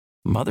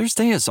Mother's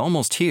Day is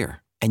almost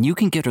here, and you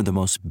can get her the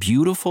most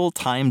beautiful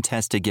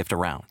time-tested gift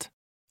around.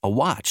 A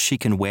watch she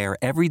can wear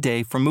every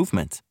day from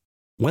Movement.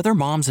 Whether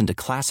mom's into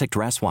classic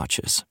dress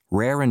watches,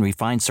 rare and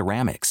refined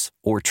ceramics,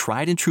 or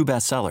tried and true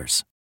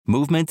bestsellers,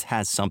 Movement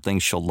has something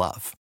she'll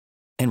love.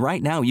 And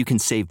right now you can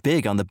save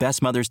big on the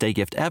best Mother's Day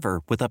gift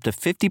ever with up to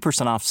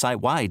 50% off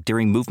site-wide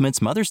during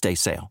Movement's Mother's Day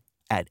sale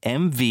at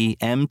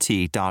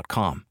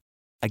MVMT.com.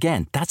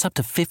 Again, that's up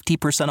to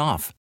 50%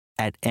 off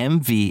at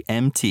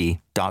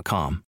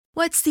MVMT.com.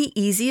 What's the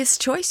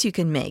easiest choice you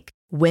can make?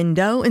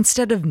 Window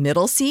instead of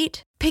middle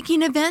seat?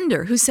 Picking a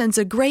vendor who sends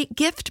a great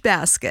gift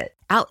basket?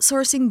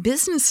 Outsourcing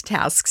business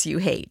tasks you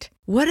hate?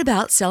 What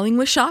about selling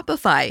with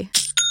Shopify?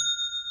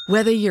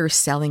 Whether you're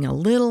selling a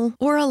little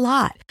or a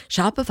lot,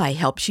 Shopify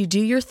helps you do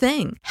your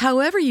thing,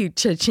 however you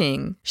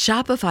cha-ching.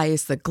 Shopify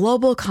is the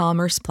global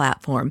commerce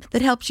platform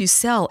that helps you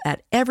sell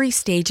at every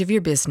stage of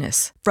your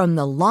business. From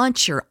the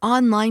launch your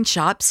online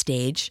shop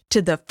stage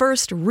to the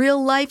first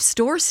real-life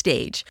store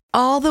stage,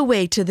 all the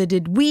way to the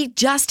did we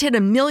just hit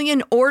 1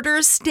 million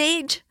orders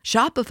stage.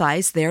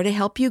 Shopify's there to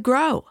help you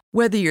grow.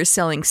 Whether you're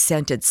selling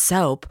scented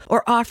soap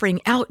or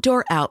offering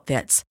outdoor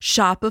outfits,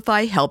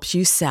 Shopify helps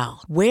you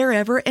sell.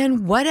 Wherever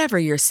and whatever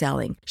you're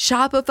selling,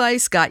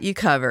 Shopify's got you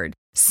covered.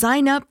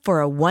 Sign up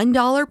for a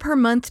 $1 per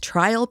month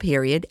trial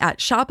period at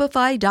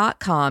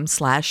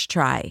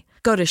shopify.com/try.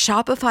 Go to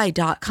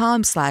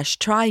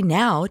shopify.com/try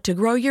now to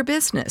grow your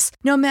business,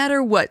 no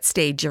matter what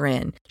stage you're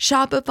in.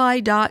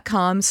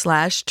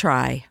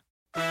 Shopify.com/try.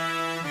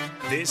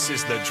 This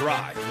is The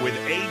Drive with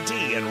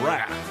AD and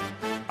Raph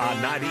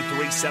on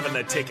 93.7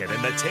 The Ticket and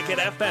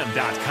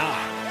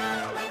theticketfm.com.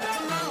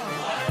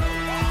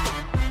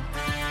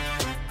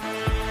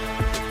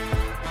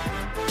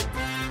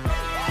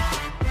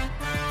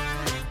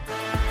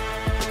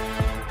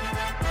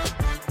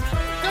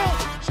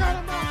 Shout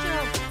him out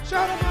now.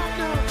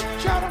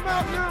 Shout him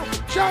out now.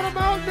 Shout him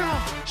out now.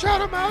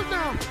 Shout him out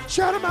now.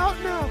 Shout him out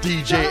now.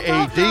 DJ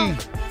AD.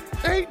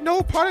 Ain't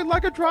no party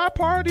like a dry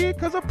party,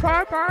 cause a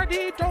pride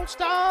party don't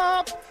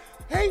stop.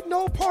 Ain't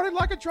no party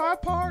like a dry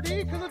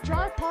party, cause a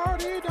dry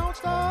party don't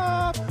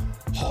stop.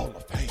 Hall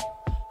of Fame.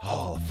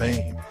 Hall of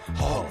Fame.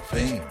 Hall of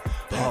Fame.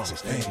 That's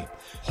his name.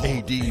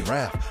 AD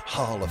Raph,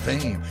 Hall of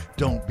Fame.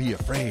 Don't be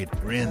afraid.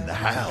 We're in the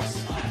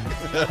house.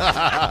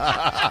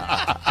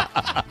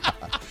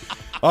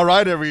 All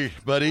right,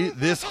 everybody.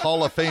 This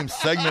Hall of Fame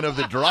segment of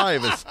The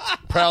Drive is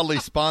proudly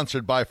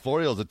sponsored by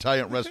Florial's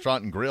Italian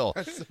Restaurant and Grill.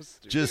 So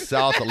just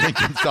south of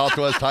Lincoln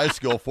Southwest High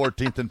School,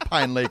 14th and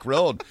Pine Lake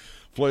Road.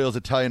 Florial's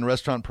Italian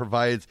Restaurant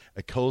provides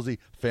a cozy,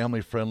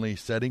 family-friendly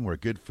setting where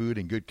good food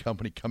and good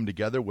company come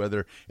together,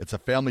 whether it's a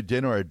family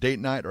dinner or a date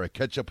night or a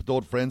catch-up with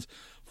old friends.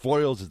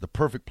 Florial's is the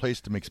perfect place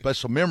to make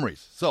special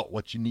memories. So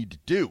what you need to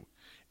do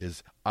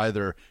is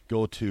either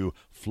go to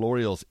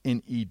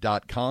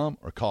florialsne.com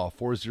or call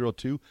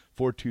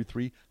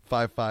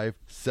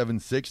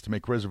 402-423-5576 to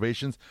make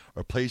reservations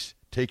or place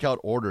takeout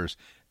orders,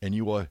 and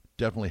you will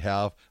definitely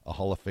have a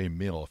Hall of Fame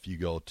meal if you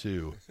go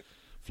to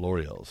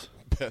Florial's.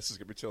 Bess is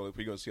going to be telling us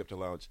we're going to see up the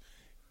lounge.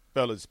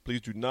 Fellas,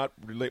 please do not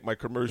relate my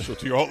commercial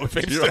to your Hall of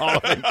Fame,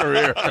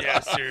 career. Yeah,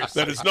 seriously.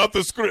 That is not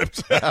the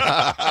script.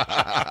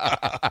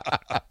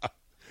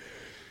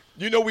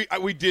 You know,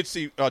 we did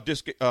see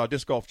Disc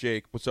Golf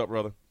Jake. What's up,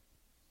 brother?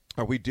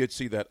 We did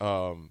see that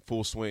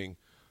full swing.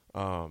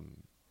 Yeah,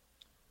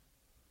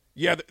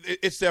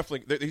 it's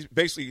definitely –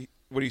 basically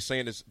what he's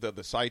saying is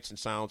the sights and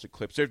sounds and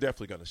clips, they're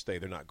definitely going to stay.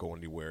 They're not going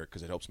anywhere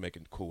because it helps make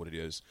it cool what it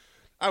is.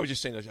 I was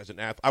just saying as an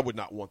athlete, I would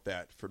not want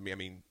that for me. I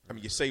mean,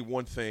 you say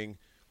one thing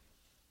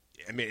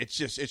 – I mean, it's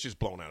just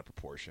blown out of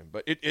proportion.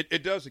 But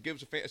it does. It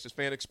gives it's a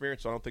fan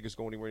experience, so I don't think it's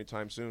going anywhere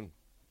anytime soon.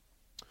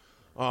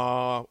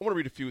 I want to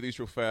read a few of these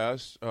real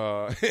fast.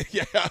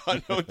 Yeah,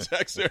 I know,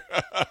 Texter.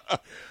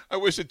 I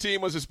wish the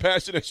team was as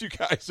passionate as you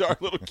guys are,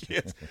 little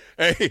kids.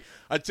 Hey,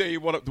 I tell you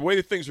what, the way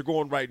that things are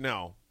going right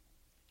now,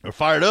 They're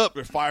fired up.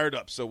 They're fired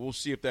up. So we'll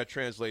see if that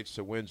translates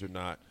to wins or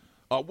not.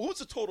 What was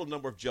the total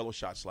number of Jello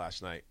shots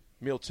last night?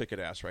 Meal ticket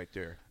ass right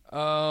there.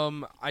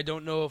 I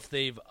don't know if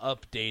they've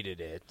updated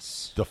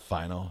it. The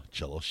final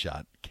Jello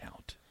shot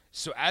count.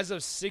 So as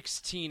of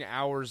 16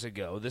 hours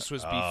ago, this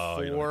was before.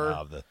 Oh, you don't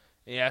have the...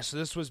 Yeah, so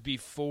this was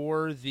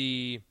before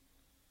the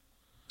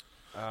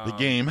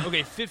game.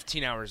 Okay,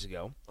 15 hours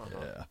ago,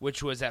 Yeah.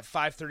 which was at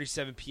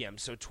 5:37 p.m.,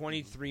 so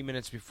 23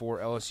 minutes before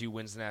LSU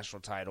wins the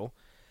national title.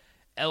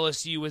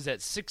 LSU was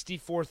at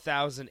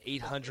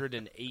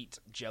 64,808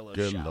 Jello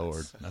shots. Good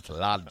Lord. That's a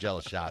lot of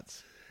Jello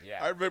shots.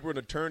 Yeah. I remember an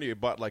attorney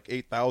had bought like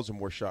 8,000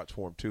 more shots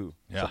for him, too.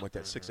 Yeah. Something like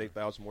that,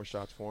 8,000 more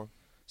shots for him.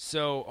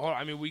 So,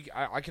 I mean,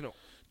 I can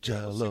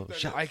Jello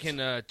shots. I can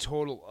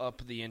total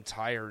up the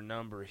entire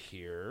number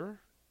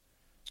here.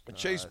 And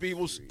Chase B.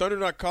 Thunder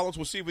Knot Collins,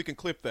 we'll see if we can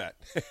clip that.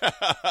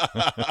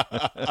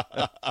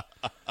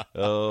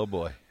 Oh,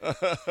 boy.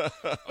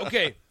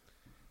 Okay,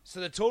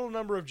 so the total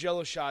number of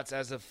Jello shots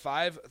as of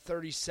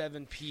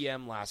 5:37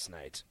 p.m. last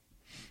night,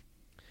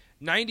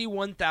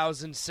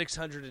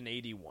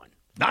 91,681.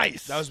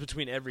 Nice. That was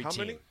between every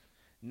team. Many?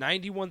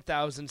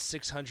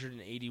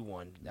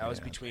 91,681. That was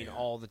between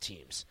all the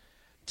teams.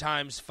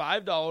 times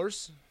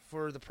 $5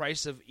 for the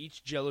price of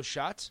each Jell-O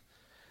shot.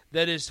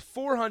 That is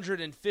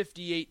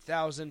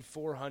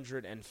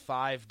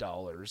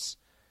 $458,405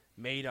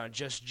 made on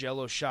just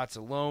Jell-O shots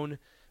alone.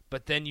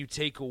 But then you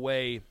take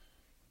away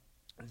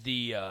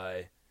the,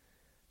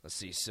 let's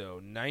see, so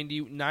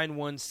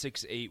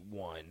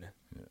 91681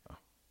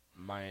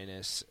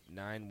 minus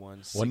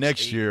 91681. Well,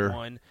 next year,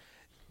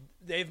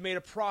 they've made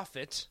a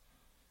profit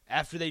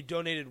after they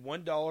donated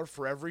 $1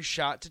 for every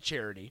shot to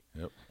charity.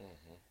 Yep.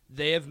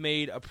 They have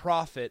made a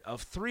profit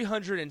of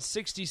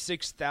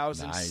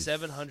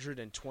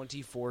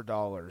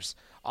 $366,724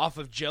 off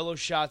of Jell-O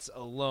shots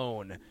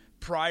alone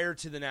prior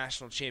to the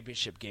national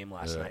championship game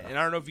last night. And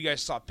I don't know if you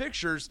guys saw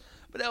pictures,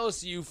 but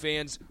LSU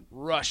fans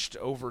rushed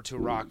over to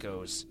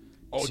Rocco's.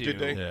 Did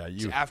they? Yeah,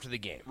 after the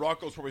game.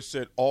 Rocco's probably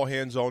said all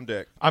hands on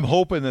deck. I'm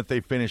hoping that they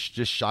finish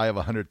just shy of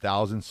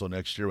 100,000, so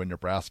next year when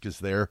Nebraska's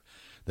there,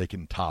 they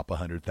can top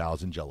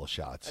 100,000 Jell-O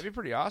shots. That'd be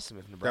pretty awesome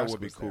if Nebraska That would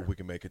be was cool there. if we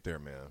can make it there,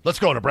 man. Let's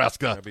go,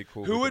 Nebraska. That'd be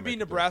cool. Who would be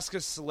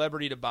Nebraska's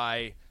celebrity to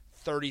buy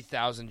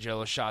 30,000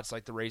 Jell-O shots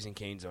like the Raising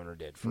Cane's owner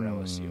did for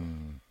LSU?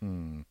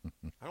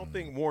 I don't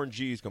think Warren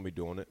G is going to be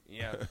doing it.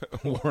 Yeah.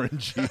 Warren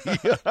G.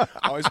 I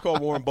always call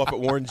Warren Buffett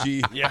Warren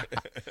G. Yeah.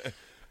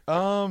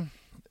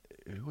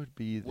 It would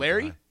be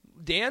Larry?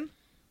 Dan?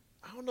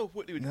 I don't know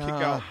what he would kick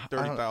out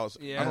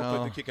 30,000. Yeah. I don't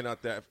think they're kicking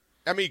out that.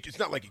 I mean, it's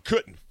not like he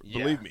couldn't. Yeah.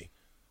 Believe me.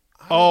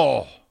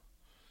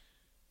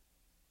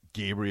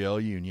 Gabrielle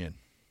Union.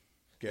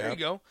 There you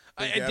go.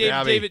 Big And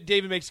Gabby.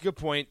 David makes a good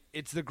point.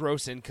 It's the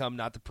gross income,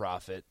 not the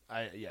profit.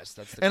 Yes,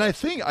 that's the And I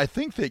gross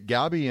think that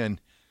Gabby and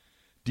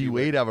D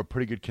Wade have a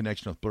pretty good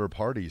connection with Blur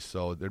parties,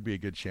 so there'd be a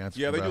good chance.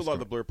 Yeah, for they do a lot Nebraska. of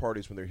the Blur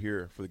parties when they're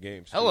here for the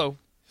games. too. Hello.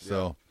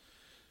 So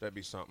That'd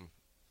be something.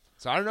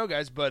 So I don't know,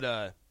 guys, but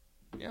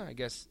yeah, I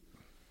guess.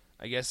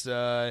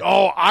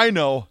 I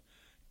know,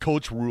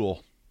 Coach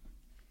Rule.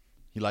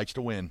 He likes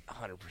to win.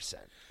 100%.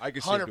 I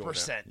can see him doing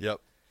 100%. that. Yep.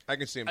 I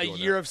can see him A doing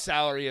year that. of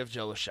salary of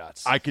Jell-O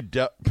shots. I could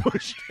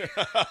push.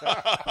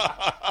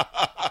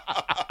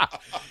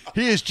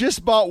 He has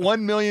just bought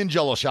 1 million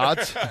Jell-O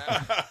shots.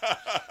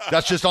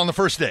 That's just on the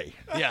first day.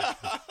 Yeah.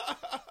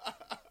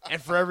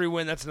 And for every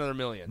win, that's another $1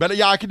 million. But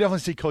yeah, I could definitely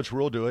see Coach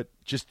Rule do it.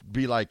 Just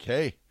be like,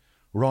 hey,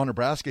 we're on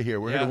Nebraska here.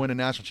 We're here Yeah. to win a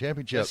national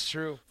championship. That's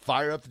true.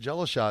 Fire up the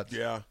Jell-O shots.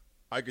 Yeah,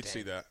 I could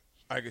see that.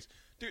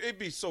 Dude, it'd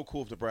be so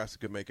cool if Nebraska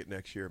could make it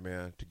next year,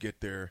 man, to get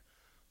there.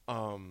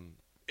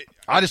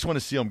 I just want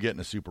to see them getting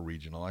a super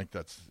regional. Like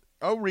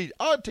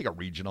I'd take a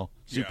regional,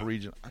 super Yeah.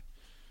 regional.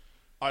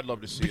 I'd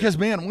love to see Because, it.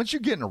 man, once you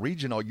get in a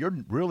regional, you're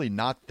really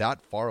not that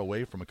far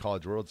away from a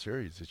College World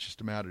Series. It's just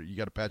a matter you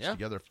got to patch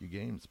together a few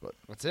games. But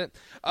That's it.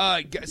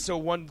 So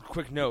one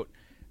quick note.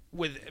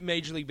 With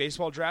Major League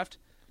Baseball draft,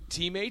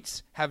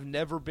 teammates have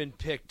never been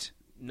picked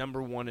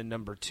number 1 and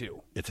number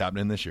 2. it's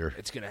happening this year.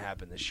 It's going to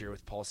happen this year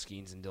with Paul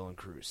Skeens and Dylan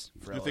Cruz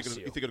for You think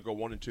LSU. it'll go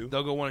 1 and 2?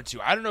 They'll go 1 and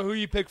 2. I don't know who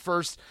you pick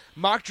first.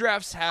 Mock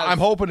drafts have. I'm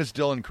hoping it's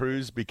Dylan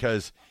Cruz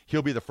because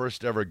he'll be the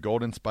first ever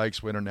Golden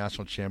Spikes winner,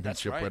 national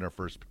championship right. winner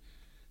first.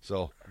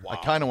 So I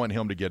kind of want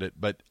him to get it,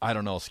 but I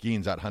don't know.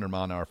 Skiing's that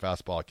 100-mile-an-hour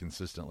fastball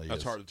consistently. That's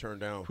is. hard to turn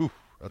down. Whew,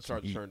 That's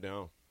hard to turn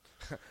down.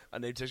 A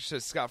name text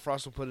says Scott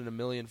Frost will put in $1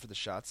 million for the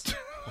shots.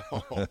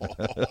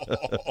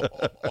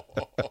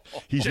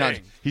 He's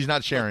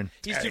not sharing.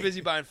 He's too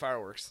busy buying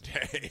fireworks.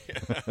 Did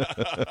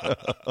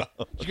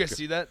you guys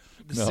see that?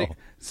 No.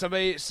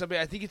 Somebody.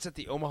 I think it's at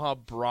the Omaha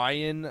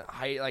Bryan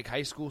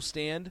high school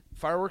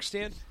fireworks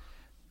stand,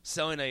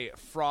 selling a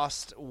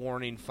frost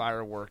warning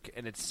firework,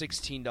 and it's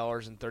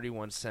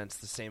 $16.31,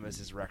 the same as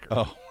his record.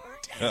 Oh,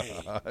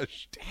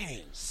 Gosh.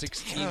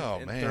 16 Oh,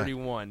 and man.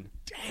 31.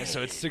 And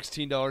so it's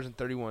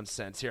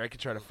 $16.31. Here, I can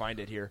try to find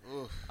it here.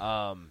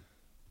 Yeah.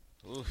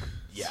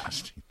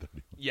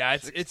 Yeah,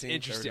 it's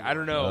interesting. I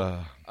don't know.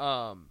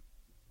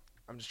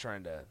 I'm just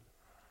trying to.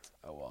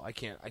 Oh well, I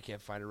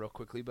can't find it real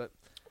quickly, but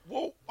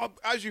Well,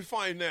 as you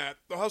find that,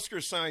 the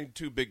Huskers signed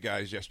 2 big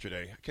guys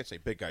yesterday. I can't say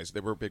big guys;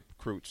 they were big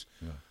recruits.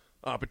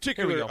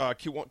 Particularly, Here we go.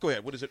 Q1. Go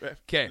ahead. What is it?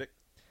 okay.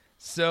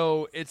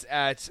 So it's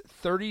at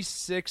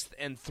 36th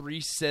and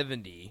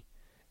 370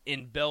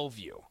 in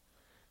Bellevue,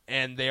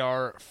 and they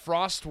are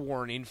frost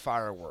warning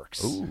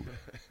fireworks. Ooh.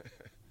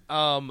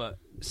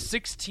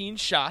 16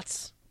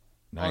 shots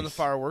on the Nice.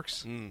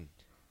 fireworks, and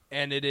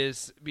it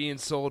is being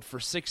sold for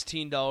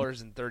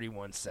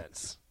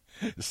 $16.31.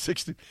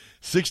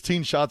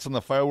 16 shots on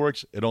the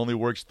fireworks. It only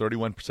works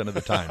 31% of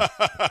the time.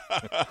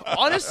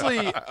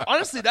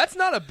 honestly, that's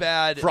not a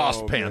bad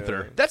Frost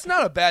Panther. man. That's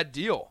not a bad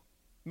deal.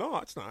 No,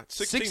 it's not.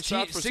 16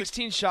 shots for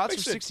 16 shots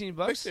for makes it-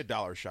 $16? Makes it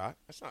 $1 shot.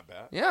 That's not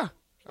bad. Yeah,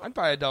 I'd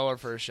buy $1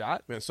 for a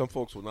shot. Man, some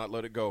folks will not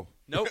let it go.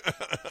 Nope.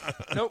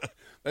 Nope.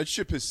 That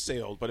ship has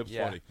sailed, but it was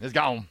Yeah. funny. It's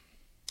gone.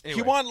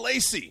 Anyway. Kewan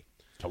Lacey,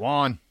 Come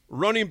on.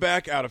 running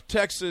back out of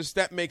Texas.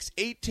 That makes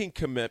 18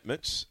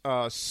 commitments,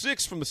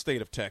 6 from the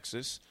state of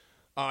Texas.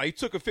 He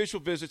took official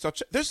visits.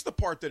 This is the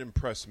part that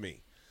impressed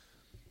me.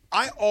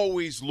 I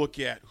always look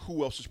at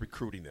who else is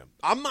recruiting them.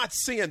 I'm not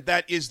saying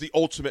that is the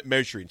ultimate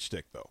measuring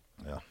stick, though.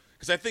 Yeah.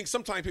 Because I think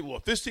sometimes people,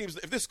 if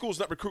this school's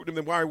not recruiting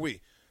them, then why are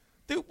we?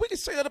 we can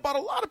say that about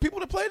a lot of people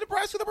that played in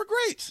Nebraska that were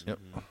great. Yep.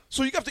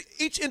 So you got to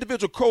each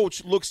individual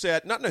coach looks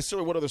at not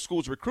necessarily what other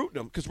schools are recruiting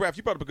them, because Raph,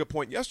 you brought up a good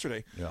point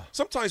yesterday. Yeah.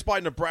 Sometimes by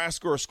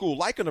Nebraska or a school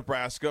like a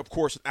Nebraska, of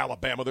course, in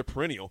Alabama, they're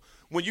perennial.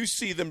 When you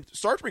see them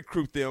start to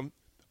recruit them,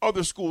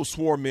 other schools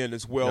swarm in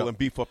as well and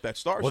beef up that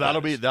star. Well,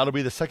 that'll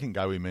be the second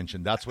guy we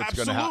mentioned. That's what's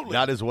going to happen.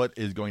 That is what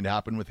is going to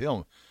happen with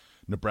him.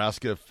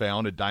 Nebraska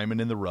found a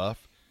diamond in the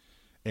rough,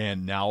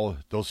 and now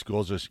those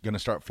schools are going to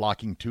start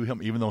flocking to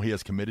him. Even though he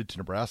has committed to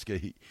Nebraska,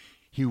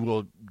 he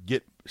will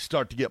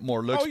start to get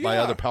more looks by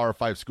other Power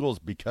 5 schools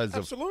because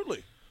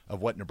of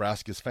what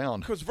Nebraska's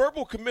found. Because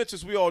verbal commits,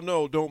 as we all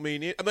know, don't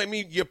mean it. I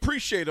mean, you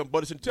appreciate them,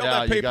 but it's until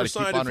that paper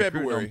signed in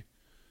February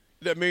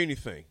that mean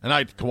anything. And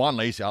Kawan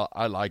Lacey,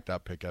 I like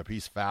that pickup.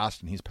 He's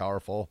fast and he's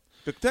powerful.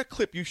 That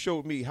clip you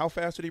showed me, how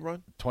fast did he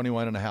run?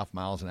 21.5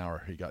 miles an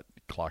hour he got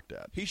clocked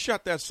at. He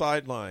shot that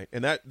sideline,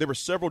 and there were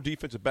several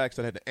defensive backs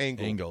that had the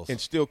angles and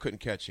still couldn't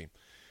catch him.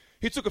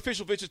 He took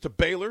official visits to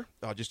Baylor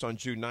just on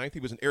June 9th. He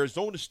was in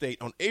Arizona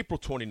State on April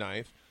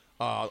 29th.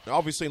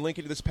 Obviously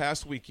linking to this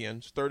past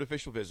weekend's third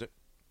official visit.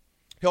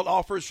 Held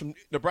offers from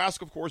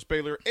Nebraska, of course,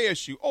 Baylor,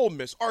 ASU, Ole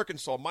Miss,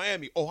 Arkansas,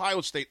 Miami,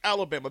 Ohio State,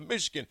 Alabama,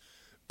 Michigan,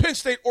 Penn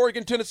State,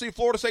 Oregon, Tennessee,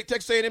 Florida State,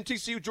 Texas A&M,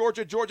 TCU,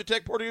 Georgia, Georgia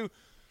Tech, Purdue.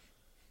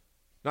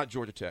 Not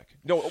Georgia Tech.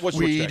 No, it was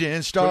Georgia Tech. We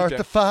didn't start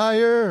the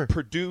fire.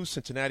 Purdue,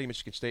 Cincinnati,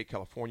 Michigan State,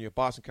 California,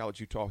 Boston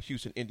College, Utah,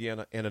 Houston,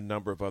 Indiana, and a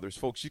number of others.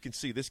 Folks, you can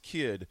see this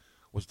kid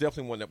was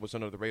definitely one that was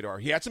under the radar.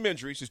 He had some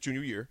injuries his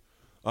junior year,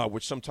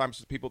 which sometimes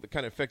the people that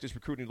kind of affect his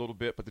recruiting a little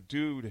bit. But the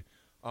dude,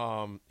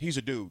 he's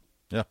a dude.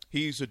 Yeah.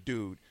 He's a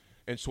dude.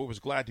 And so I was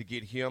glad to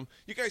get him.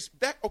 You guys,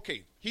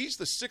 he's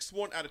the sixth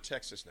one out of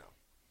Texas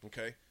now.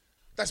 Okay?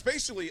 That's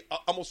basically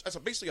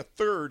basically a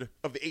third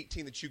of the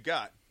 18 that you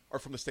got are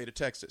from the state of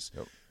Texas.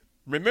 Yep.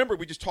 Remember,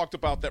 we just talked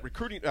about that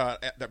recruiting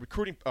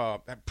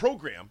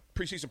program,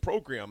 preseason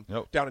program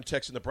down in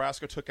Texas,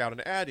 Nebraska took out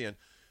an add-in.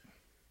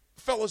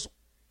 Fellas,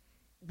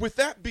 with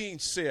that being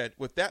said,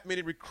 with that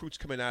many recruits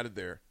coming out of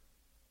there,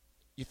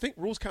 you think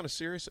Rule's kind of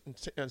serious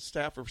and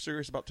staff are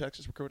serious about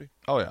Texas recruiting?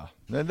 Oh yeah,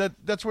 and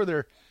that's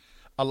where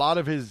a lot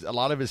of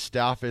his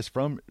staff is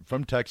from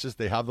Texas.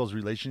 They have those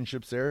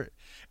relationships there,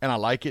 and I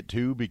like it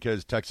too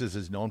because Texas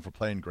is known for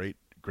playing great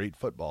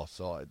football.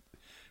 So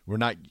we're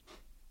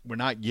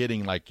not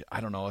getting like,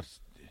 I don't know, it's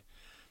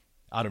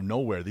out of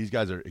nowhere. These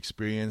guys are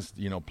experienced,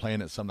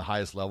 playing at some of the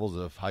highest levels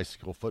of high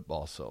school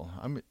football. So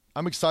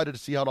I'm excited to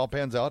see how it all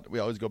pans out. We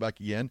always go back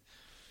again.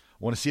 I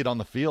want to see it on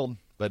the field,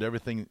 but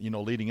everything,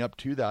 leading up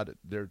to that,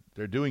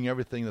 they're doing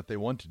everything that they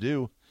want to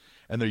do,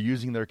 and they're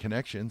using their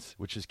connections,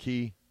 which is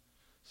key.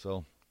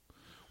 So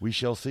we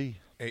shall see.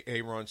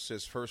 Aaron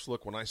says, first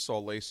look, when I saw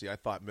Lacey, I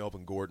thought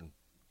Melvin Gordon.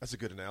 That's a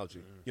good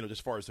analogy. Just as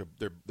far as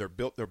their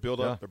build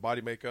up, their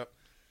body makeup.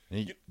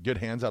 Good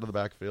hands out of the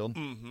backfield.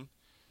 Mm-hmm.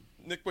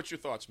 Nick, what's your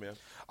thoughts, man?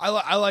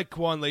 I like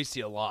Kawan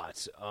Lacey a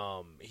lot.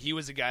 He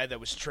was a guy that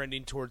was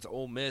trending towards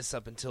Ole Miss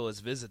up until his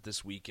visit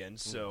this weekend.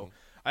 So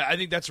I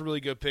think that's a really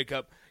good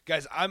pickup,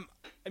 guys.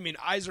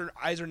 Eyes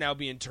are now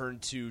being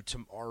turned to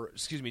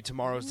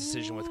tomorrow's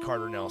decision with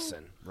Carter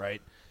Nelson,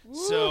 right?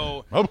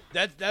 So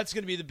that's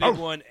going to be the big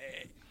one.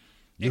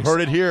 You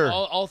heard it here.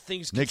 All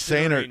things Nick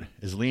considering, Sainert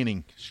is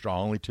leaning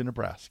strongly to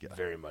Nebraska.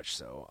 Very much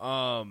so.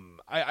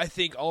 I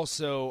think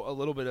also a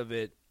little bit of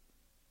it.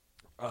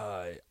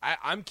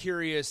 I'm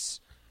curious.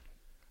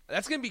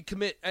 That's going to be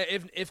commit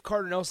if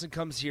Carter Nelson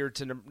comes here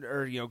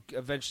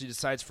eventually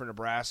decides for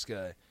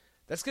Nebraska.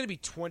 That's going to be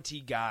 20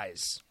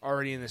 guys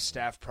already in the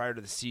staff prior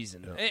to the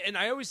season, and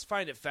I always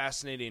find it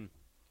fascinating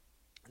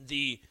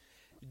the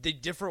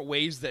different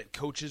ways that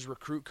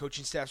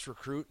coaching staffs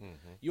recruit.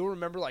 Mm-hmm. You'll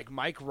remember like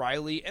Mike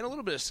Riley and a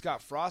little bit of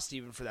Scott Frost,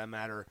 even for that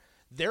matter.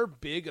 Their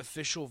big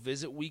official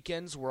visit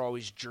weekends were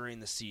always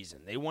during the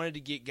season. They wanted to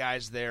get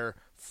guys there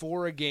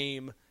for a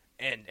game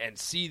and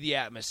see the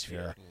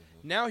atmosphere. Yeah.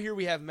 Mm-hmm. Now here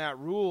we have Matt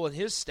Rule and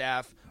his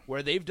staff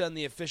where they've done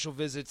the official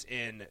visits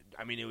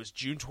it was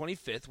June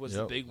 25th was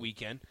the big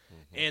weekend.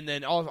 Mm-hmm. And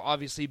then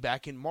obviously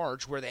back in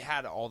March where they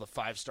had all the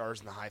 5 stars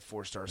and the high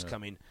 4 stars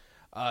coming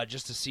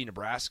just to see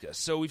Nebraska.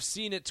 So we've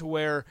seen it to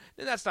where,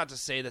 and that's not to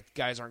say that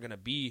guys aren't going to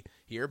be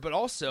here, but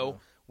also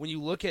when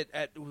you look at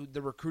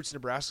the recruits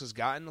Nebraska's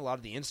gotten, a lot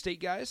of the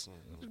in-state guys,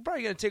 they're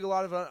probably going to take a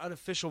lot of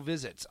unofficial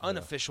visits,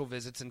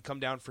 and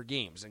come down for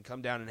games and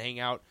come down and hang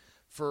out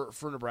for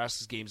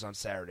Nebraska's games on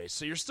Saturdays.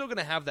 So you're still going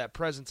to have that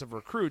presence of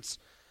recruits,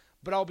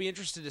 but I'll be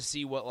interested to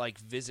see what like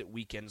visit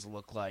weekends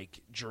look like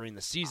during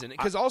the season,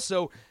 because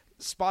also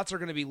spots are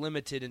going to be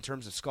limited in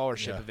terms of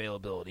scholarship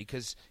availability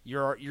because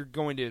you're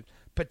going to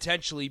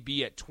potentially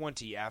be at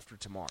 20 after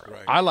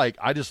tomorrow. Right.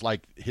 I just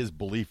like his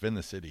belief in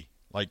the city.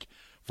 Like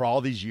for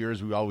all these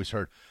years, we always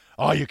heard,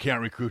 "Oh, you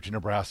can't recruit to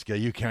Nebraska,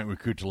 you can't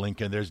recruit to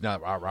Lincoln. There's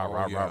not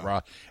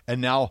rah."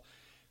 And now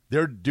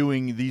they're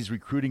doing these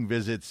recruiting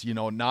visits,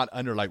 not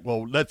under like,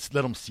 well, let's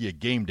let them see a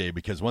game day,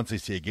 because once they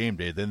see a game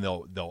day, then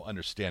they'll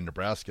understand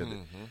Nebraska.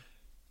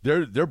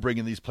 Mm-hmm. They're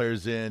bringing these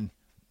players in,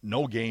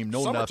 no game,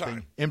 no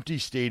nothing, empty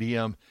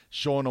stadium,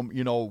 showing them,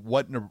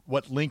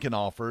 what Lincoln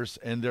offers,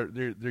 and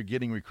they're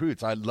getting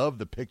recruits. I love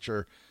the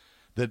picture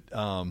that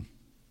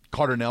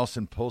Carter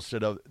Nelson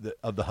posted of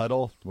the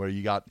huddle where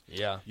you got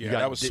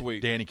that was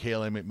sweet. Danny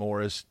Kaling,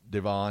 McMorris,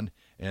 Devon,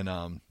 and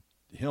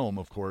Hilm,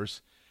 of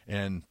course,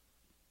 and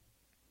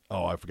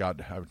I forgot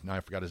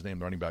his name,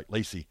 the running back,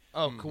 Lacey.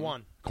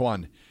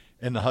 Kwan.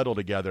 In the huddle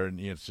together, and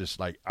it's just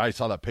like I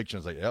saw that picture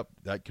and I was like, yep,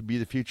 that could be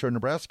the future of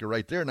Nebraska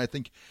right there. And I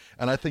think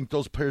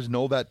those players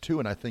know that too.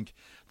 And I think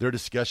their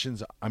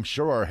discussions, I'm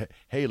sure, are,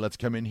 hey, let's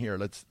come in here,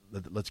 let's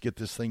get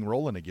this thing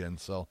rolling again.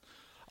 So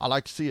I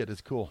like to see it.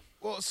 It's cool.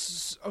 Well,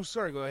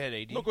 sorry, go ahead,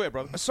 AD. No, go ahead,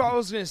 brother. So all I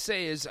was going to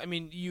say is, I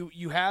mean,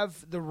 you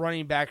have the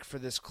running back for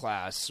this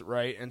class,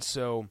 right? And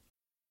so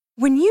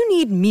when you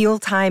need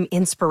mealtime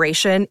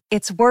inspiration,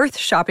 it's worth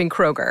shopping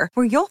Kroger,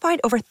 where you'll find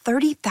over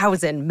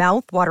 30,000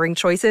 mouth-watering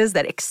choices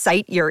that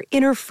excite your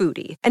inner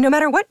foodie. And no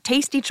matter what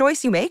tasty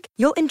choice you make,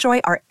 you'll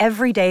enjoy our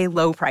everyday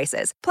low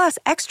prices, plus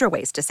extra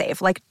ways to save,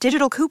 like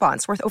digital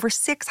coupons worth over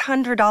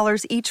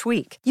 $600 each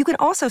week. You can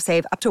also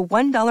save up to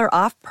 $1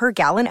 off per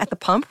gallon at the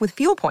pump with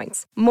fuel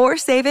points. More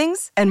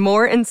savings and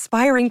more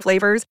inspiring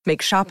flavors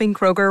make shopping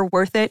Kroger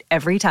worth it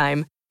every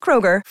time.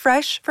 Kroger,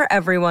 fresh for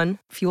everyone.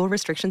 Fuel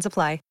restrictions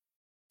apply.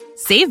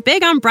 Save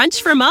big on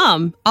brunch for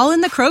mom, all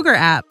in the Kroger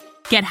app.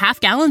 Get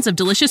half gallons of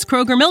delicious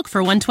Kroger milk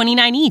for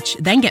 $1.29 each.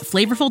 Then get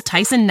flavorful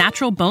Tyson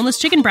natural boneless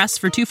chicken breasts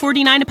for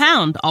 $2.49 a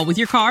pound, all with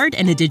your card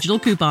and a digital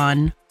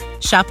coupon.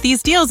 Shop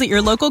these deals at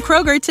your local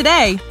Kroger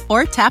today,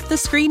 or tap the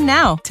screen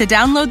now to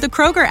download the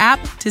Kroger app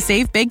to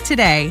save big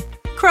today.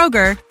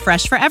 Kroger,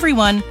 fresh for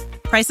everyone.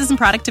 Prices and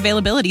product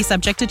availability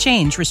subject to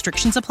change.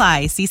 Restrictions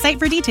apply. See site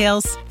for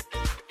details.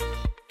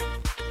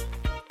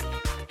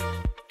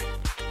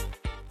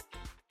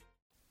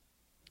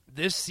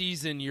 this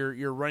season,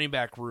 your running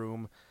back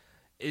room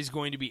is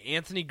going to be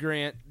Anthony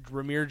Grant,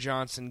 Ramir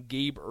Johnson,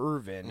 Gabe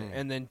Ervin,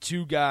 and then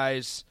two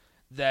guys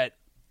that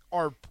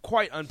are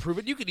quite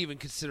unproven. You could even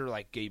consider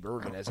like Gabe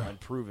Ervin as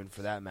unproven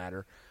for that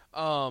matter.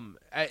 And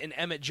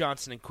Emmett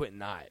Johnson and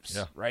Quentin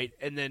Ives, right?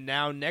 And then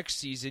now next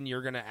season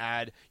you're going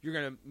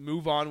to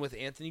move on with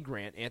Anthony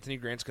Grant. Anthony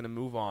Grant's going to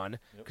move on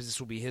because this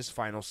will be his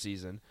final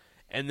season.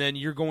 And then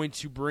you're going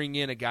to bring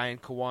in a guy in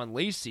Kawan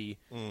Lacey.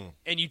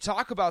 And you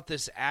talk about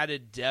this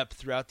added depth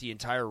throughout the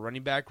entire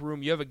running back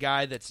room. You have a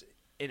guy that's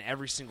in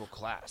every single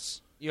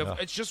class. You have,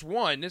 It's just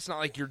one. It's not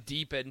like you're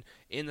deep in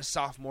the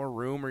sophomore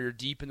room or you're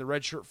deep in the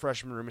redshirt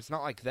freshman room. It's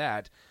not like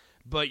that.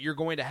 But you're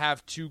going to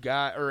have two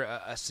guy or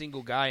a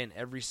single guy in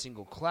every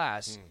single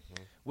class,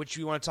 which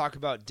you want to talk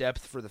about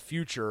depth for the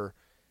future.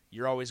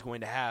 You're always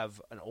going to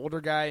have an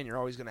older guy, and you're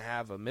always going to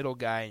have a middle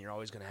guy, and you're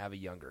always going to have a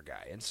younger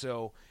guy. And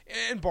so,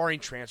 and barring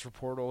transfer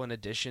portal and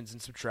additions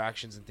and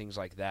subtractions and things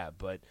like that.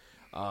 But,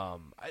 I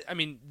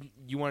mean,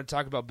 you want to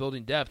talk about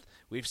building depth.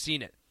 We've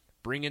seen it.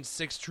 Bring in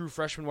 6 true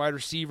freshman wide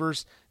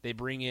receivers. They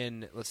bring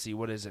in,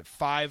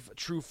 5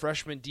 true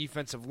freshman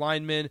defensive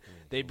linemen.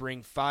 They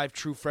bring 5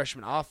 true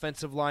freshman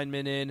offensive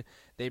linemen in.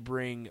 They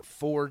bring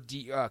 4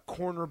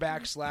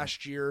 cornerbacks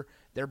last year.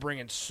 They're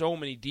bringing so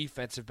many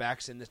defensive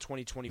backs in the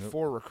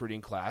 2024 recruiting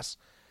class.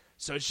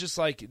 So it's just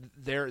like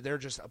they're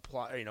just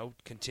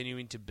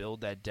continuing to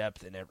build that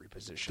depth in every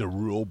position. The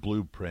rule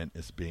blueprint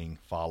is being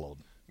followed.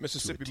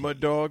 Mississippi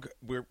Mud Dog,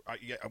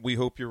 we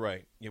hope you're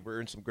right. Yeah, we're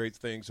hearing some great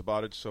things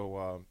about it.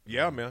 So,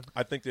 man,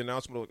 I think the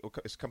announcement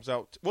comes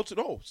out. Comes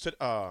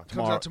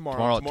out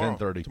tomorrow at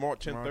 10:30. Tomorrow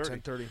at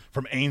 10:30.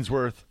 From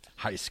Ainsworth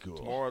High School.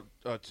 Tomorrow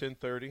at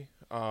 10:30.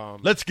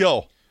 Let's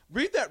go.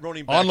 Read that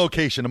running back. On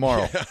location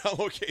tomorrow. Yeah, on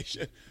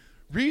location.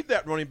 Read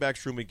that running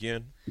backs room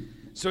again.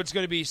 So it's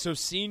going to be,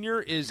 senior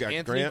is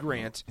Anthony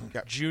Grant.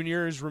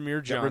 Junior is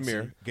Ramir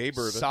Johnson. Gabe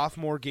Ervin.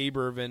 Sophomore Gabe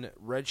Ervin.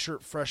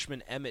 Redshirt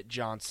freshman Emmett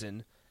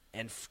Johnson.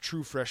 And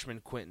true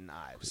freshman Quentin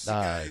Ives.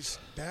 Guys,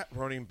 that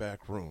running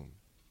back room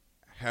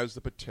has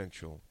the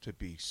potential to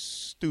be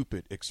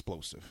stupid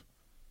explosive.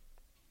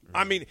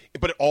 I mean,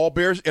 but it all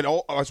bears,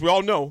 as we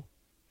all know,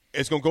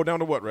 it's going to go down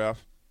to what,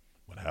 Ralph?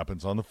 What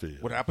happens on the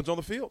field. What happens on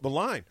the field, the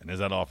line. And is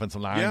that offensive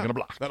line going to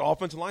block? That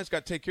offensive line's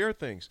got to take care of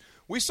things.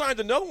 We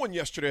signed another one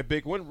yesterday, a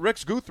big one,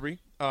 Rex Guthrie.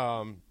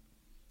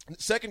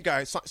 Second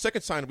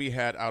sign we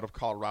had out of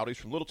Colorado. He's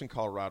from Littleton,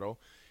 Colorado.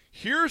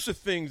 Here's the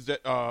things that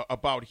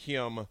about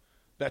him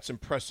that's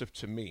impressive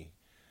to me.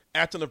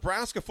 At the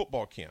Nebraska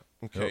football camp,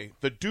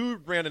 the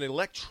dude ran an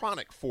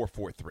electronic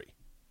 4.43.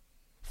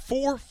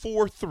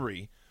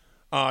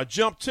 4.43,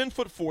 jumped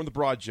 10'4" in the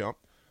broad jump,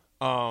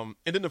 and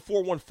then the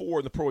 4.14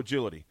 in the pro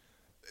agility.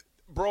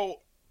 Bro,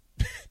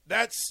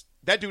 that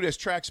dude has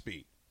track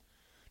speed.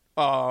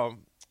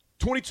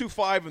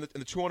 22.5 in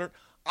the 200.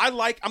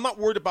 I'm not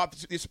worried about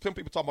this. Some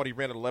people talk about he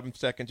ran at 11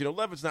 seconds.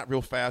 11's not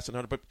real fast,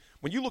 but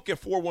when you look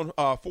at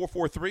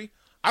 4.43,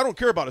 I don't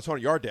care about his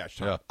 100-yard dash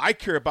time. Yeah. I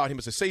care about him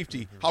as a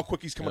safety, how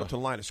quick he's coming up to the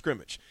line of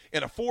scrimmage.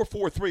 And a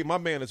 4.43, my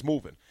man is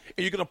moving.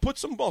 And you're going to put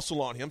some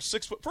muscle on him.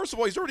 6 foot. First of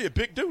all, he's already a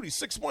big dude. He's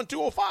 6'1",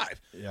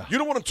 205. Yeah. You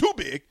don't want him too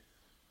big,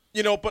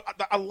 but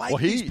I like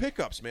these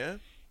pickups, man.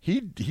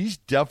 He's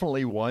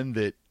definitely one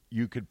that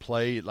you could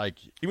play like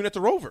even at the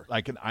Rover,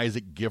 like an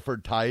Isaac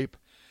Gifford type,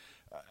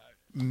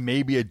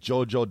 maybe a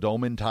JoJo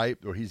Doman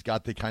type, where he's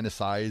got the kind of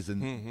size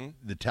and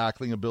the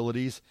tackling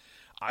abilities.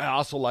 I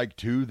also like,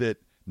 too, that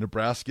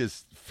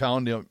Nebraska's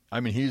found him. I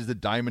mean, he's the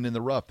diamond in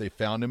the rough. They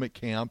found him at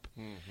camp.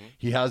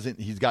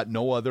 Mm-hmm. He's got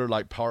no other,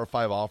 like, Power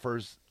 5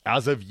 offers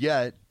as of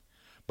yet.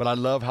 But I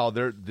love how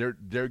they're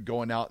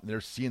going out and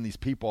they're seeing these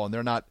people, and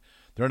they're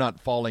not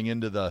falling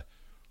into the,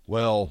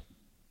 well,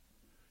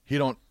 he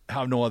don't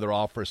have no other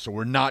offers, so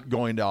we're not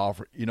going to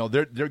offer. You know,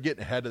 they're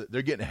getting ahead of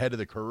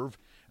the curve,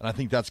 and I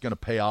think that's going to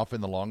pay off in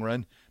the long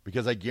run,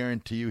 because I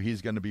guarantee you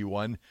he's going to be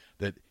one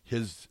that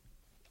his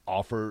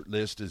offer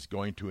list is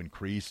going to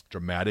increase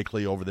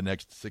dramatically over the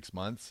next 6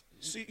 months.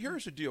 See,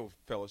 here's the deal,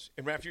 fellas,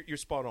 and Raph, you're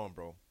spot on,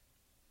 bro.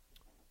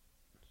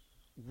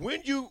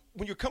 When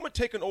you're coming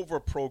taking over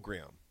a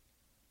program,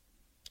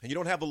 and you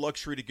don't have the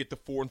luxury to get the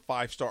 4 and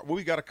 5 star. Well,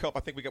 we got a couple.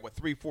 I think we got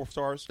 3, 4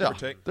 stars. Yeah,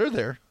 they're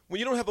there. When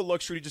you don't have the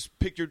luxury to just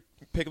pick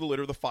the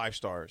litter of the 5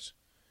 stars,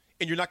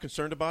 and you're not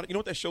concerned about it, you know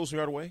what that shows me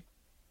right away?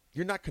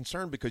 You're not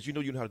concerned because you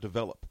know how to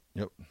develop.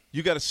 Yep.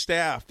 You got a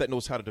staff that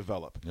knows how to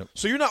develop. Yep.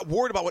 So you're not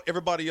worried about what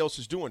everybody else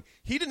is doing.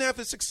 He didn't have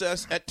the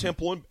success at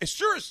Temple, and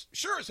sure as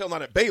hell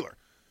not at Baylor.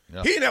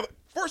 Yeah. He didn't have.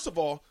 First of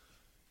all,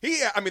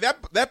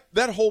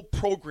 that whole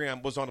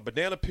program was on a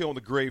banana peel in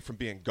the grave from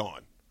being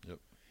gone.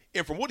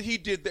 And from what he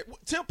did there,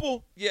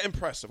 Temple, yeah,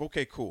 impressive.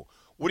 Okay, cool.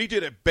 What he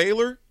did at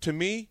Baylor, to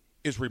me,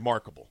 is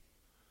remarkable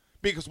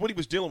because what he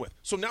was dealing with.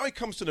 So now he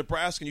comes to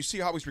Nebraska, and you see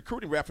how he's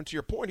recruiting, Raffin, to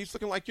your point. He's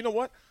looking like, you know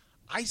what?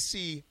 I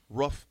see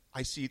rough.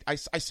 I see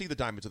the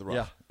diamonds of the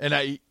rough.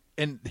 Yeah,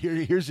 and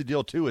here's the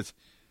deal, too, is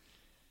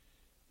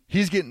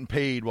he's getting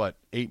paid, what,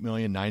 $8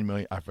 million, $9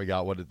 million? I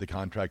forgot what the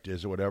contract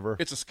is or whatever.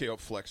 It's a scale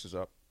flexes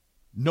up.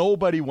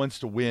 Nobody wants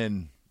to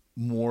win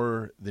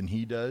more than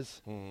he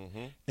does.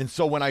 Mm-hmm. And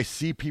so when I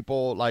see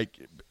people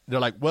they're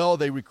like, well,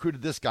 they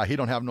recruited this guy. He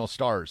don't have no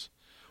stars.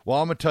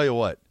 Well, I'm going to tell you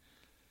what.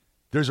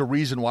 There's a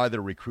reason why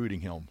they're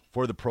recruiting him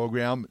for the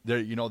program.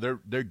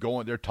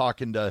 They're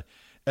talking to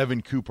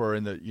Evan Cooper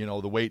and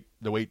the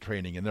weight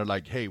training, and they're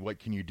like, hey, what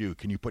can you do?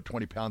 Can you put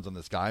 20 pounds on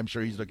this guy? I'm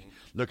sure he's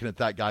looking at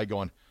that guy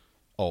going,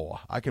 oh,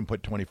 I can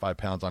put 25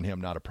 pounds on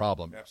him, not a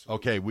problem. Absolutely.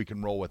 Okay, we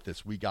can roll with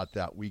this. We got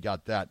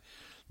that.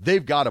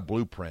 They've got a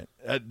blueprint.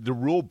 The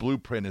real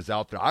blueprint is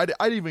out there.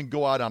 I'd even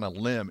go out on a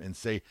limb and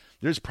say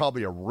there's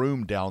probably a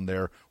room down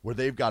there where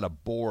they've got a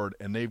board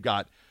and they've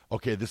got,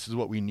 okay, this is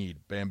what we need.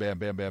 Bam, bam,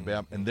 bam, bam,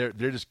 bam. And they're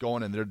just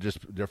going and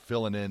they're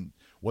filling in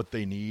what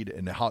they need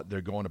and how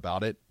they're going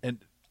about it. And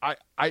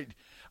I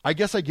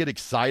guess I get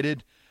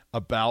excited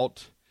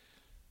about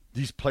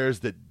these players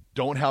that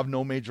don't have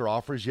no major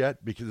offers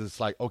yet, because it's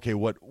like, okay,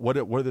 what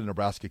are the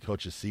Nebraska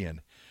coaches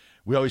seeing?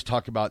 We always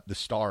talk about the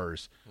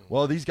stars.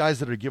 Well, these guys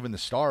that are given the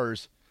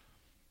stars,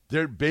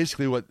 they're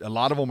basically a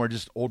lot of them are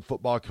just old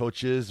football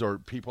coaches or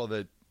people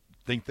that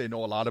think they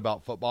know a lot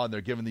about football, and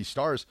they're given these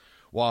stars.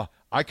 Well,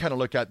 I kind of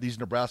look at these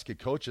Nebraska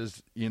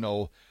coaches,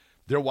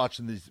 they're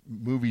watching these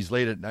movies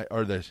late at night,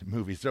 or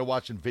they're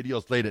watching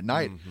videos late at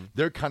night. Mm-hmm.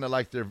 They're kind of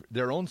like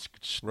their own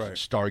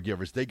star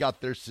givers. They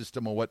got their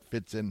system of what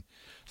fits in.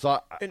 So,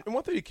 and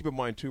one thing to keep in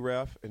mind too,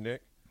 Raph and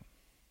Nick,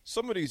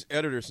 some of these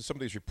editors and some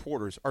of these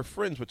reporters are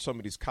friends with some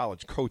of these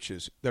college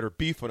coaches that are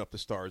beefing up the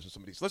stars of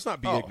some of these. Let's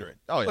not be ignorant.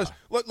 Oh, yeah.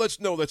 Let's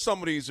know that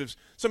some of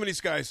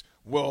these guys,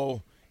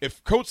 well,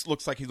 if Coates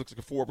looks like a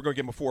 4, we're going to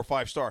give him a 4 or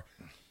 5 star.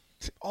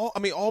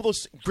 All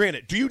those,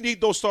 granted, do you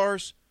need those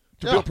stars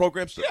to build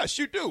programs? Yes,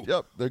 you do.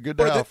 Yep, they're good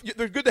to have.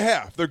 They're good to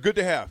have. They're good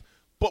to have.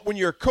 But when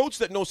you're a coach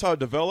that knows how to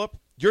develop,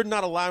 you're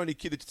not allowing a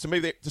kid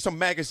some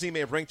magazine may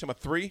have ranked him a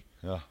 3.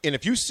 Yeah. And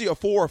if you see a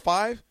 4 or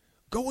 5,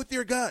 go with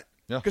your gut.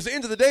 Because Yeah. at the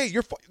end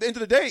of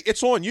the day,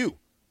 it's on you.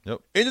 Yep.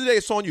 End of the day,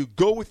 it's on you.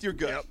 Go with your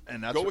gut. Yep.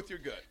 And go with your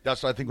gut.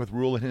 That's what I think with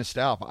Rule and his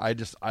staff.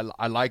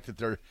 I like that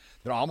they're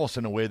almost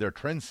in a way they're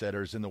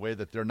trendsetters in the way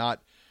that they're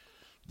not.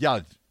 Yeah,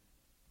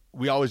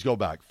 we always go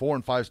back 4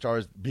 and 5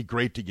 stars. Be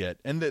great to get,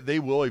 and they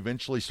will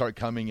eventually start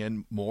coming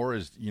in more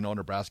as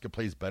Nebraska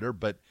plays better.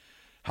 But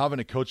having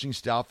a coaching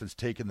staff that's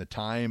taking the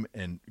time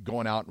and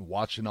going out and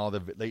watching all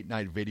the late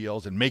night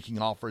videos and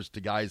making offers to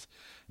guys.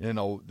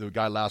 The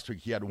guy last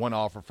week, he had one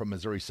offer from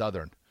Missouri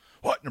Southern.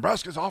 What?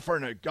 Nebraska's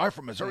offering a guy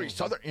from Missouri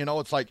Southern?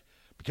 It's like,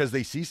 because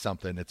they see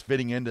something. It's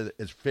fitting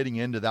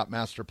into that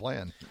master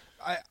plan.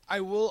 I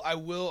will.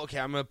 Okay,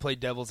 I'm going to play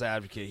devil's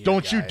advocate here.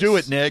 Don't guys. you do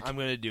it, Nick. I'm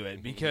going to do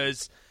it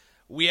because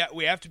we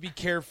have to be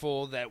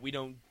careful that we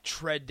don't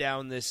tread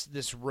down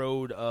this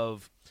road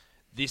of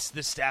this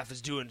staff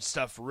is doing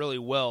stuff really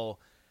well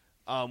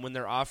when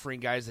they're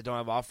offering guys that don't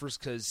have offers,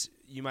 because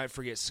you might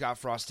forget Scott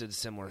Frost did a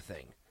similar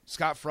thing.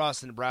 Scott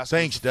Frost in Nebraska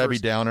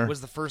was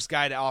the first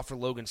guy to offer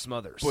Logan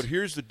Smothers. But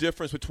here's the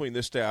difference between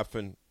this staff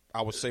and,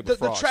 I would say, the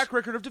Frost. track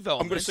record of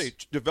development. I'm going to say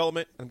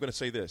development. I'm going to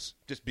say this,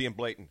 just being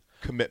blatant.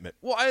 Commitment.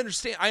 Well, I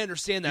understand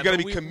that. You got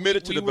to be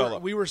committed to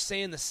develop. We were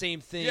saying the same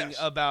thing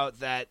about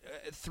that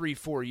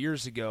 3-4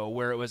 years ago,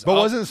 where it was. But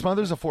wasn't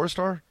Smothers a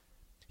 4-star?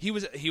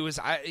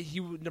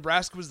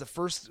 Nebraska was the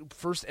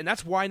first, and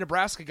that's why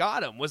Nebraska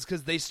got him, was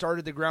because they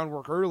started the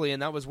groundwork early,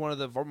 and that was one of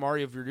the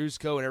Mario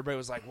Verduzco, and everybody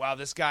was like, wow,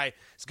 this guy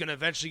is going to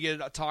eventually get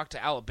a talk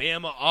to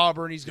Alabama,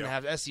 Auburn, he's going to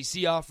have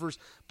SEC offers,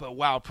 but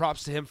wow,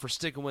 props to him for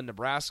sticking with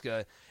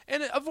Nebraska.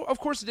 And of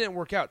course it didn't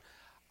work out.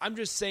 I'm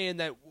just saying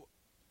that,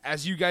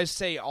 as you guys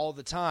say all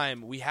the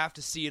time, we have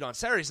to see it on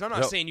Saturdays. And I'm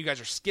not saying you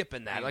guys are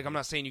skipping that. Like, I'm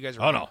not saying you guys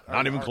are. Oh, no,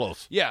 not even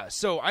close. Yeah,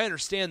 so I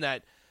understand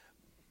that.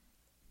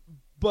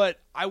 But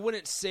I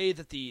wouldn't say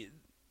that the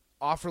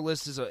offer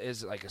list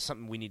is like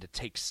something we need to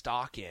take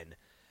stock in.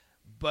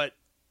 But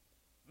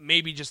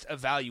maybe just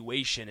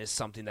evaluation is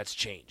something that's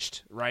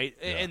changed, right?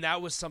 Yeah. And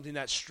that was something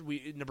that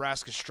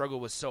Nebraska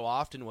struggled with so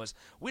often was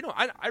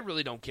I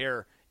really don't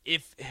care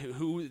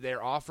who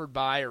they're offered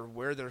by or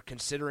where they're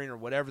considering or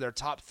whatever their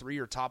top 3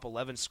 or top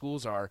 11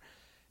 schools are.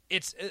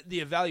 It's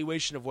the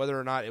evaluation of whether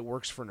or not it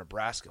works for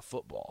Nebraska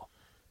football.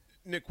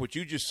 Nick, what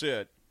you just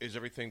said is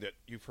everything that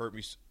you've heard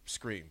me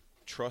scream.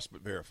 Trust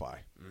but verify.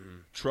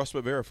 Trust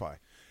but verify.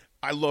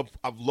 I love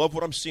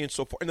what I'm seeing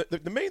so far. And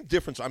the main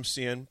difference I'm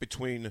seeing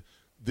between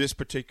this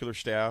particular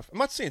staff, I'm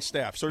not saying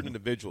staff, certain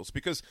individuals,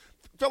 because,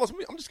 fellas,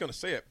 I'm just going to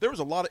say it. There was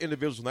a lot of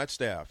individuals on that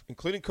staff,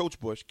 including Coach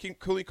Bush,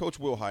 including Coach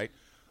Wilhite.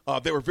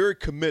 They were very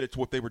committed to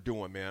what they were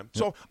doing, man.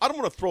 So I don't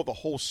want to throw the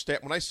whole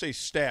staff. When I say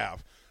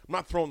staff, I'm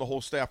not throwing the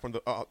whole staff on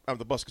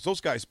the bus because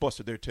those guys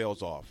busted their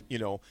tails off,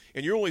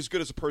 And you're only as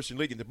good as a person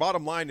leading. The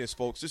bottom line is,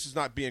 folks, this is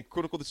not being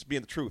critical. This is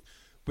being the truth.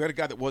 We had a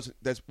guy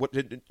that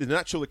did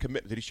not show the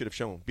commitment that he should have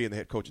shown being the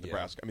head coach of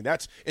Nebraska. I mean,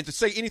 and to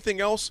say anything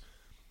else,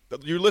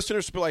 your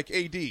listeners will be like,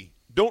 AD,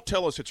 don't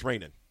tell us it's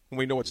raining when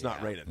we know it's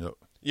not raining.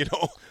 Yep.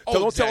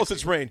 Don't tell us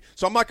it's raining.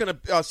 So I'm not going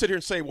to sit here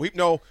and say,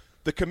 no,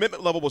 the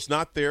commitment level was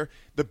not there.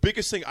 The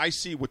biggest thing I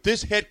see with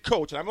this head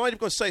coach, and I'm not even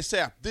going to say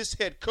staff, this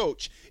head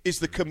coach is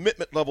the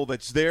commitment level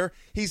that's there.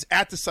 He's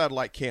at the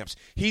satellite camps.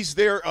 He's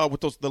there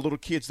with the little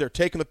kids there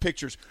taking the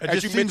pictures. It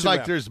just seems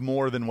like there's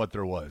more than what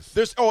there was.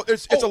 It's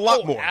a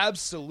lot more.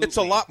 Absolutely. It's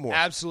a lot more.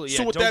 Absolutely.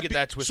 So don't get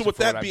that twisted. So with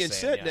that being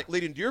said, Nick,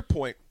 leading to your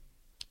point,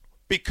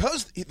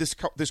 because this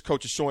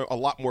coach is showing a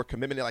lot more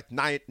commitment, like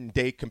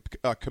night-and-day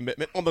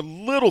commitment on the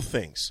little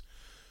things,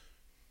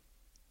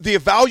 the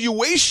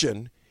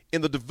evaluation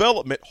in the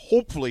development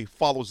hopefully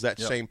follows that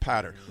same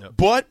pattern. Yep.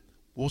 But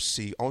we'll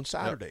see on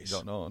Saturdays. You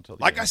don't know until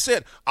the Like end. I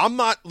said, I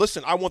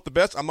want the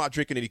best. I'm not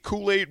drinking any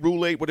Kool-Aid,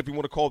 Roule-Aid, whatever you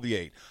want to call the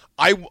aid.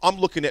 I'm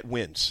looking at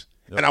wins,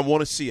 and I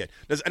want to see it.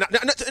 And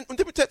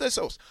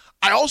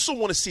I also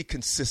want to see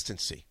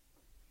consistency.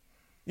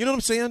 You know what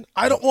I'm saying?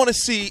 I don't want to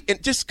see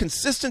just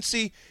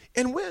consistency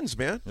and wins,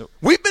 man. Yep.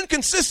 We've been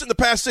consistent the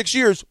past 6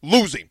 years,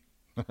 losing.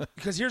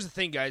 Because here's the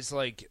thing, guys,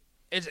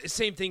 it's the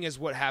same thing as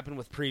what happened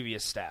with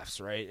previous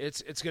staffs, right?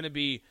 It's going to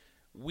be,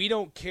 we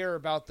don't care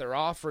about their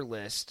offer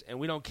list and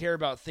we don't care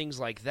about things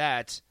like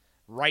that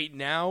right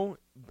now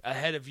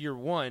ahead of year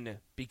 1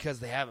 because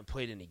they haven't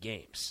played any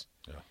games.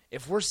 Yeah.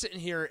 If we're sitting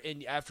here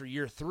after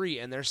year 3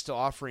 and they're still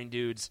offering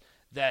dudes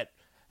that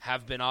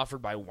have been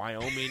offered by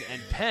Wyoming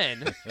and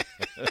Penn,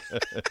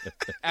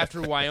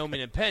 after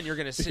Wyoming and Penn, you're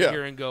going to sit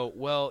here and go,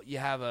 well, you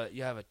have a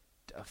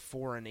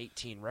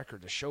 4-18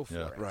 record to show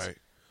for it.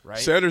 Right.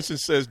 Sanderson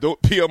says,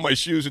 don't pee on my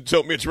shoes and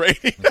tell me it's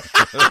raining.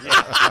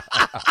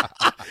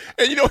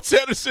 And you know what,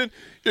 Sanderson?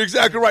 You're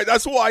exactly right.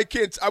 That's why I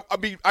can't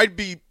 – I'd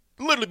be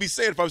literally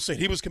saying if I was saying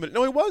he was committed.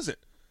 No, he wasn't.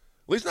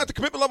 At least not the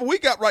commitment level we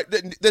got right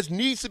that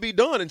needs to be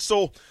done. And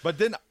so – But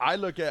then I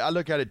look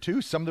at it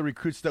too. Some of the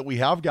recruits that we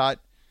have got,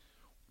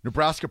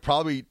 Nebraska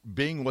probably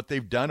being what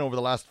they've done over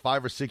the last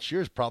 5 or 6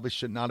 years probably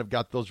should not have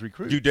got those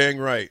recruits. You dang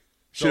right.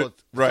 So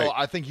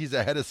I think he's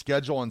ahead of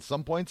schedule on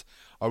some points.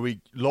 Are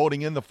we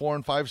loading in the 4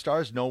 and 5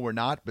 stars? No, we're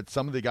not. But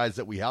some of the guys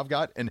that we have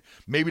got, and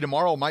maybe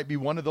tomorrow might be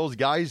one of those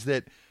guys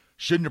that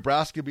should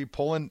Nebraska be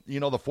pulling, the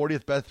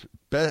 40th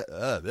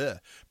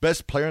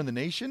best player in the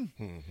nation?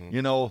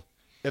 Mm-hmm.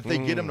 If they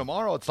get him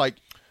tomorrow, it's like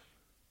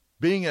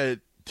being a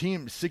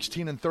team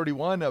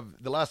 16-31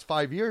 of the last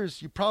 5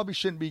 years, you probably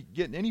shouldn't be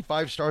getting any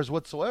 5 stars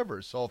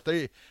whatsoever. So if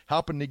they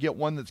happen to get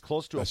one that's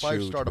close to a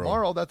 5-star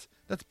tomorrow, that's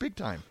big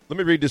time. Let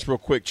me read this real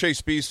quick.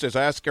 Chase B says,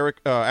 I asked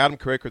Adam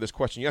Carricker this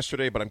question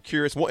yesterday, but I'm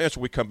curious. We'll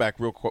answer when we come back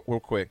real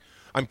quick.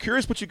 I'm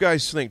curious what you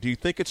guys think. Do you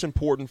think it's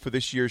important for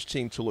this year's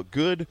team to look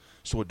good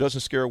so it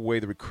doesn't scare away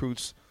the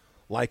recruits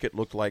like it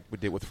looked like we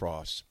did with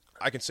Frost?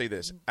 I can say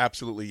this.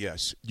 Absolutely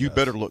yes. You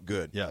better look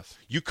good. Yes.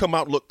 You come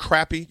out and look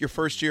crappy your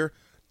first year.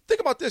 Think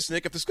about this,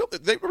 Nick. If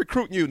they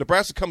recruiting you,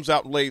 Nebraska comes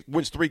out and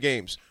wins 3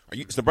 games.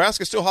 Is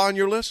Nebraska still high on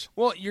your list?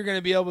 Well, you're going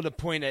to be able to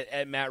point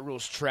at Matt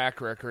Rule's track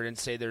record and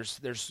say there's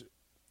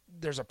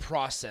a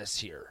process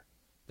here.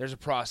 There's a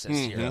process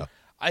here.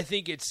 I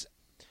think it's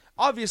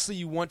obviously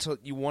you want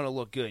to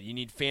look good. You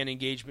need fan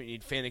engagement. You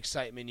need fan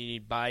excitement. You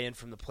need buy-in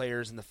from the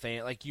players and the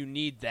fan. You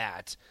need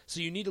that. So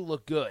you need to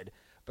look good.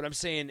 But I'm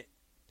saying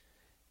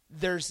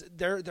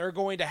they're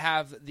going to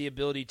have the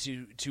ability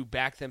to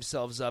back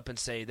themselves up and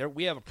say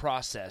we have a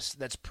process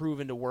that's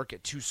proven to work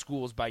at 2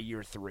 schools by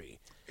year 3.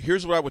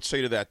 Here's what I would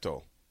say to that,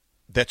 though.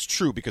 That's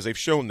true because they've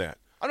shown that.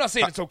 I'm not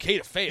saying it's okay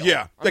to fail.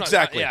 Yeah,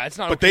 exactly. It's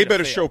not. But okay they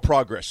better to fail. show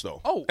progress,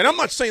 though. Oh, and I'm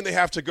not saying they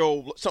have to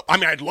go.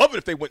 I'd love it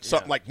if they went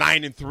something like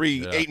 9-3,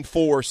 8-4,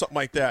 or something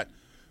like that.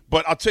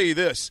 But I'll tell you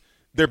this: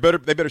 they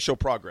better show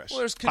progress.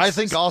 Well, I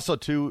think also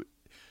too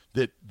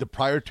that the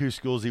prior 2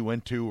 schools he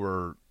went to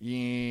were.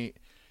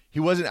 He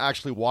wasn't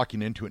actually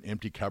walking into an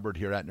empty cupboard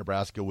here at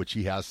Nebraska, which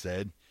he has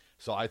said.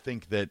 So I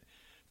think that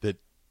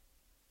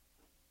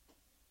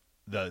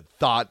the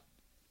thought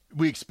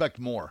we expect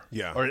more.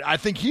 Yeah. Or I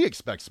think he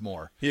expects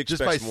more. He expects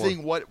just by more.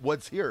 seeing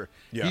what's here.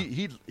 Yeah.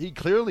 He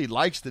clearly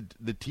likes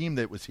the team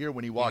that was here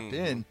when he walked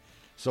in.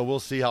 So we'll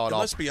see how it all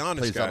let's be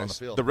honest, plays out on the guys.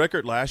 field. The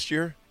record last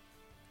year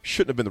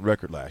shouldn't have been the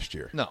record last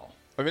year. No.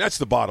 I mean, that's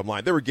the bottom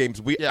line. There were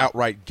games we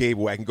outright gave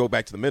away. I can go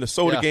back to the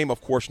Minnesota game,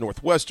 of course,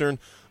 Northwestern,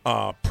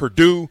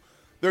 Purdue.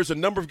 There's a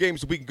number of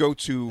games that we can go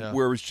to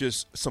where it was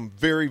just some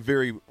very,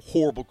 very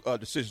horrible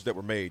decisions that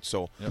were made.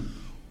 So,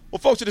 well,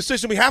 folks, the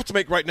decision we have to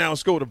make right now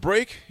is go to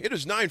break. It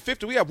is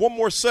 9:50. We have one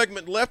more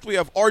segment left. We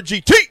have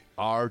RGT.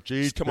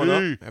 RGT. Come on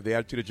up. Have the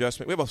Attitude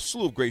Adjustment. We have a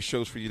slew of great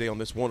shows for you today on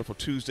this wonderful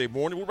Tuesday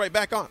morning. We're right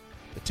back on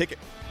The Ticket.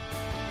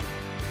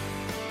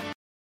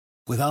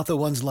 Without the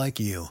ones like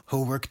you,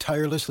 who work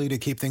tirelessly to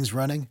keep things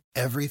running,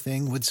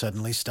 everything would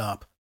suddenly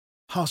stop.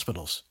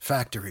 Hospitals,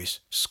 factories,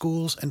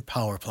 schools, and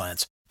power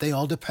plants, they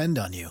all depend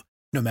on you.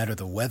 No matter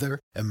the weather,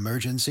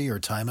 emergency, or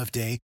time of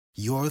day,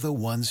 you're the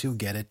ones who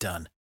get it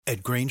done.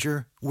 At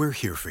Grainger, we're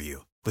here for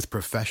you with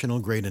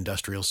professional-grade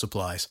industrial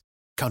supplies.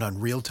 Count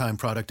on real-time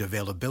product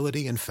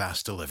availability and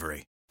fast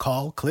delivery.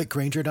 Call,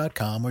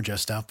 clickgrainger.com, or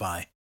just stop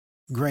by.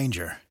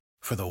 Grainger,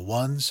 for the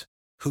ones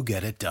who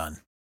get it done.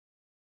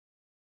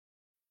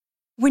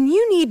 When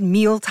you need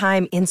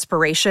mealtime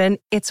inspiration,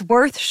 it's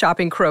worth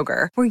shopping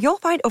Kroger, where you'll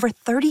find over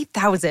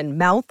 30,000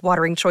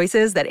 mouth-watering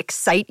choices that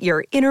excite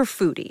your inner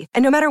foodie.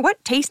 And no matter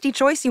what tasty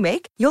choice you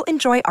make, you'll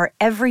enjoy our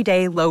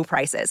everyday low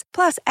prices,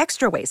 plus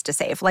extra ways to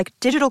save, like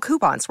digital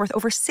coupons worth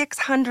over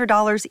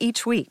 $600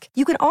 each week.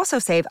 You can also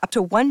save up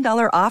to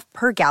 $1 off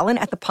per gallon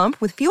at the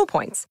pump with fuel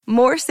points.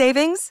 More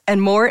savings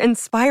and more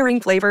inspiring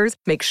flavors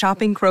make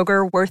shopping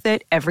Kroger worth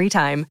it every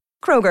time.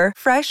 Kroger,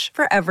 fresh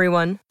for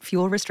everyone.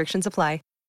 Fuel restrictions apply.